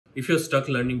If you're stuck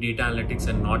learning data analytics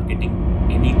and not getting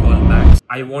any callbacks,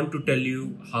 I want to tell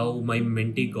you how my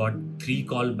mentee got 3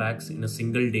 callbacks in a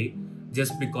single day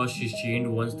just because she changed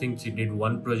one thing, she did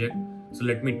one project. So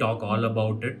let me talk all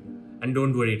about it. And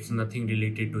don't worry, it's nothing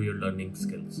related to your learning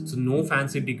skills. So no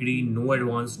fancy degree, no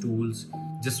advanced tools,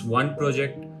 just one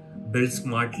project built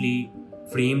smartly,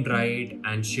 framed right,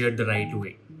 and shared the right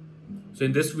way. So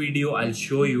in this video, I'll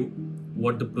show you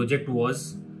what the project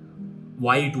was,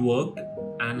 why it worked,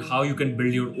 and how you can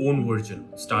build your own version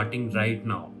starting right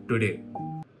now, today.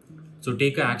 So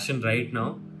take action right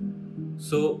now.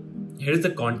 So here's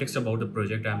the context about the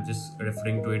project. I'm just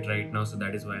referring to it right now, so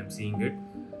that is why I'm seeing it.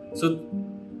 So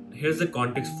here's the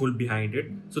context full behind it.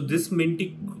 So this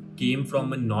mentee came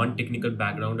from a non-technical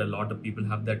background. A lot of people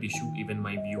have that issue, even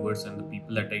my viewers and the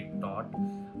people that I taught,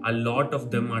 a lot of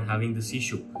them are having this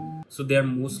issue. So they are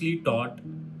mostly taught,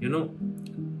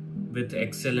 with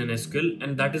Excel and SQL,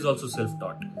 and that is also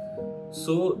self-taught.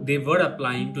 So they were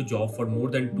applying to job for more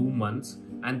than 2 months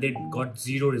and they got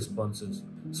 0 responses.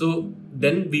 So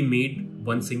then we made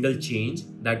one single change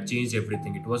that changed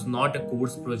everything. It was not a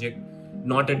course project,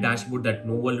 not a dashboard that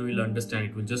no one will understand.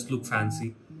 It will just look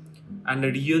fancy, and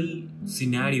a real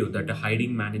scenario that a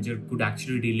hiring manager could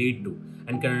actually relate to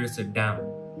and can understand, damn,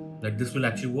 that this will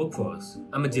actually work for us.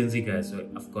 I'm a Gen Z guy, so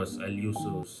of course I'll use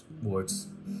those words.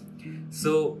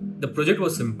 So the project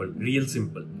was simple, real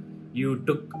simple. You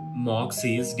took mock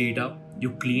sales data,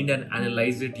 you cleaned and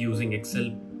analyzed it using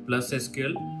Excel plus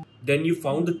SQL. Then you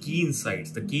found the key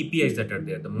insights, the KPIs that are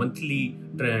there, the monthly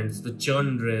trends, the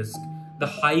churn risk, the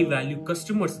high value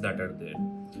customers that are there.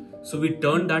 So we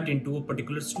turned that into a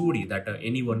particular story that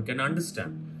anyone can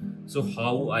understand. So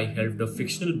how I helped a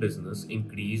fictional business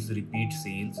increase repeat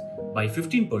sales by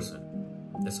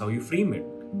 15%. That's how you frame it.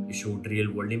 You showed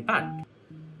real world impact.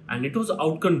 And it was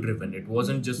outcome driven. It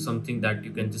wasn't just something that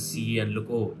you can just see and look,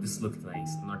 oh, this looks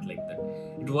nice. Not like that.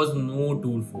 It was no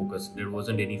tool focused. There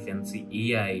wasn't any fancy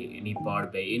AI, any Power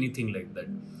BI, anything like that.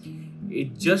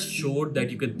 It just showed that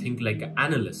you can think like an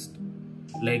analyst.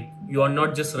 Like you are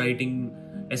not just writing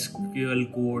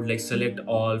SQL code, like select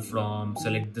all from,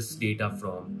 select this data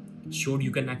from. It showed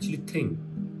you can actually think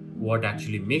what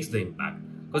actually makes the impact.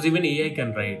 Because even AI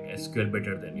can write SQL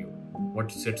better than you.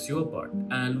 What sets you apart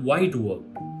and why it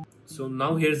worked. So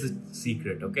now here's the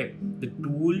secret, okay? The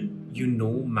tool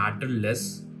matter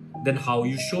less than how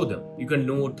you show them. You can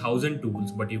know 1,000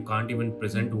 tools, but you can't even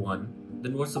present one.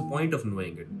 Then what's the point of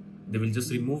knowing it? They will just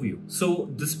remove you. So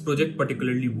this project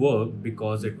particularly worked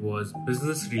because it was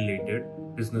business related,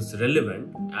 business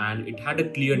relevant, and it had a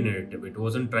clear narrative. It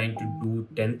wasn't trying to do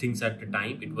 10 things at a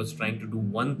time. It was trying to do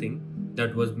one thing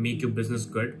that was make your business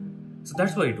good. So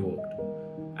that's why it worked.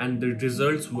 And the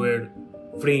results were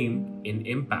framed in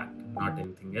impact, not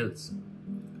anything else.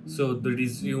 So the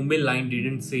resume line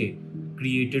didn't say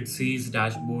created sales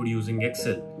dashboard using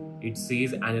Excel. It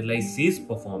says analyze sales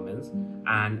performance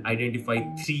and identify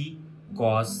 3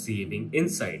 cost saving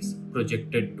insights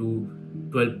projected to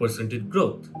 12%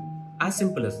 growth. As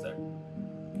simple as that.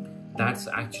 That's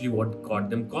actually what got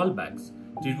them callbacks.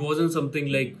 So it wasn't something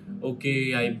like,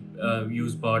 okay, I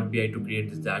use Power BI to create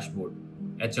this dashboard,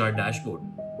 HR dashboard.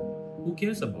 Who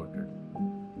cares about it?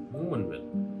 No one will.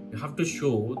 You have to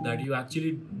show that you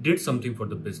actually did something for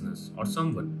the business or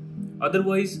someone.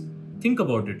 Otherwise, think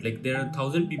about it. Like there are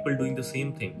 1,000 people doing the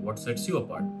same thing. What sets you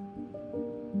apart?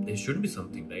 There should be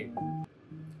something, right?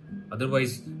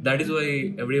 Otherwise, that is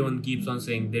why everyone keeps on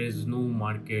saying there is no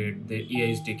market, the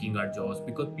AI is taking our jobs,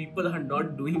 because people are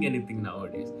not doing anything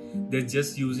nowadays. They're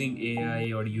just using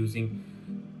AI or using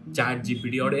chat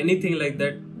GPT or anything like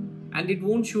that, and it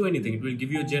won't show anything. It will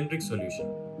give you a generic solution.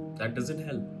 That doesn't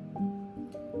help.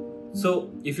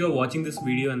 So if you're watching this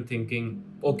video and thinking,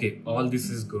 okay, all this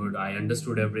is good, I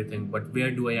understood everything, but where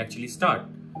do I actually start?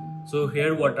 So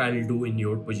here what I'll do in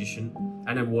your position,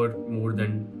 and I've worked more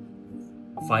than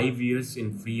 5 years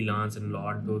in freelance and a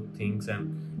lot of those things,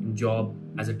 and in job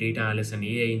as a data analyst and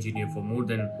AI engineer for more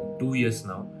than 2 years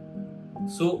now.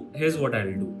 So here's what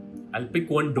I'll do. I'll pick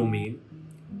one domain.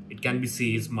 It can be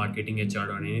sales, marketing,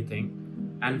 HR or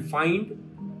anything, and find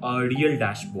a real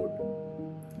dashboard.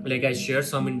 Like I share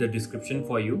some in the description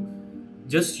for you.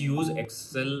 Just use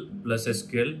Excel plus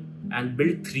SQL and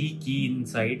build 3 key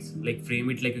insights, like frame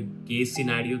it like a case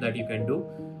scenario that you can do.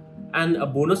 And a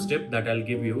bonus tip that I'll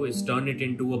give you is turn it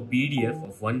into a PDF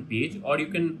of 1 page, or you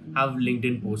can have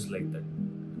LinkedIn posts like that.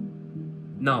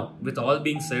 Now, with all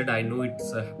being said, I know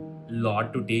it's a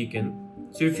lot to take in.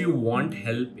 So if you want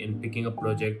help in picking a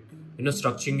project,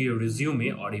 structuring your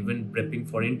resume or even prepping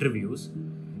for interviews,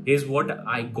 here's what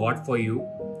I got for you.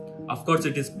 Of course,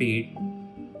 it is paid.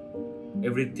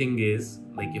 Everything is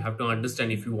Like, you have to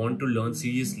understand, if you want to learn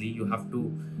seriously, you have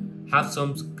to have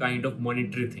some kind of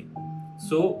monetary thing.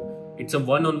 So it's a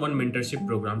one-on-one mentorship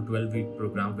program, 12-week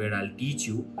program, where I'll teach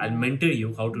you, I'll mentor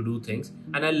you how to do things,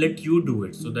 and I'll let you do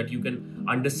it so that you can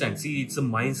understand. See, it's a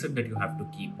mindset that you have to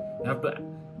keep. You have to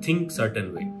think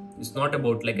certain way. It's not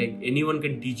about like anyone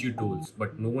can teach you tools,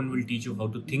 but no one will teach you how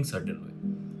to think certain way.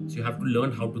 So you have to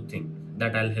learn how to think.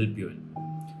 That I'll help you in.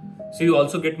 So you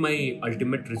also get my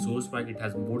ultimate resource pack. It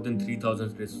has more than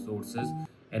 3,000 resources,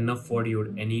 enough for your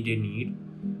any day need.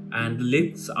 And the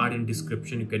links are in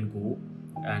description. You can go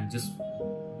and just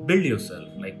build yourself.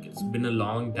 Like, it's been a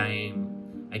long time.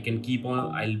 I'll keep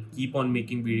on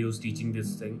making videos teaching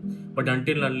this thing. But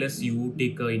unless you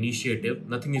take an initiative,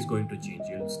 nothing is going to change.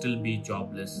 You'll still be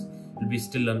jobless. You'll be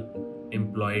still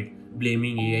unemployed,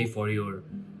 blaming AI for your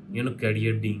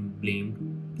career being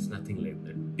blamed. It's nothing like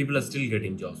that. People are still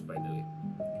getting jobs, by the way.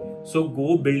 So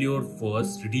go build your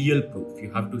first real proof.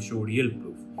 You have to show real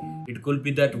proof. It could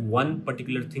be that one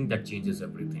particular thing that changes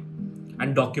everything.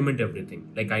 And document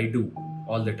everything, like I do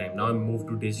all the time. Now I'm moved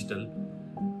to digital.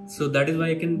 So that is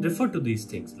why I can refer to these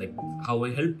things, like how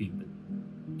I help people.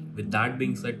 With that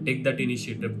being said, take that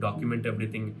initiative, document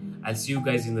everything. I'll see you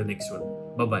guys in the next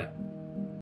one. Bye-bye.